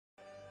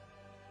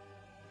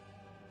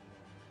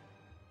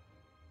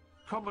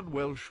common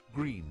Welsh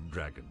green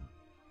dragon.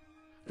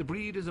 The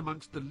breed is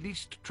amongst the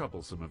least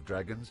troublesome of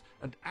dragons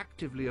and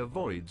actively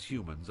avoids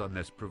humans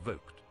unless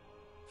provoked.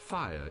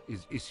 Fire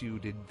is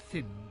issued in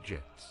thin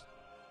jets.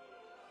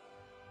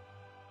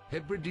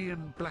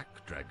 Hebridean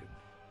black dragon.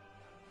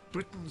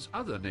 Britain's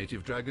other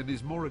native dragon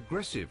is more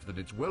aggressive than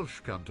its Welsh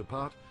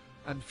counterpart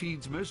and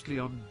feeds mostly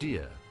on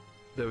deer,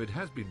 though it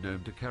has been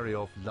known to carry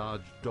off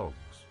large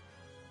dogs.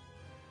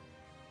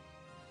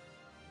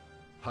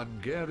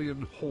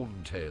 Hungarian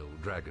horntail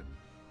dragon.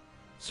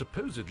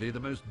 Supposedly the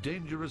most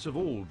dangerous of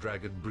all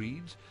dragon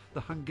breeds, the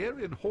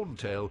Hungarian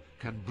horntail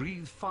can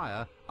breathe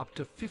fire up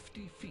to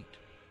 50 feet.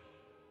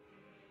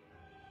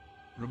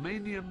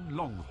 Romanian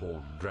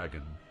longhorn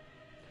dragon.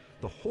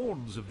 The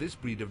horns of this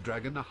breed of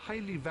dragon are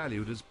highly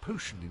valued as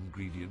potion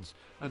ingredients,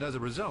 and as a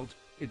result,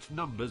 its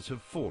numbers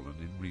have fallen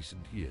in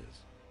recent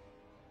years.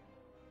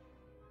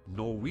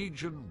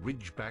 Norwegian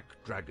ridgeback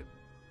dragon.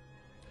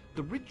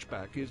 The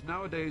ridgeback is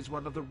nowadays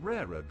one of the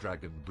rarer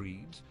dragon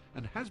breeds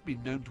and has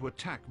been known to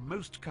attack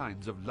most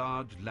kinds of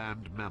large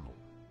land mammals.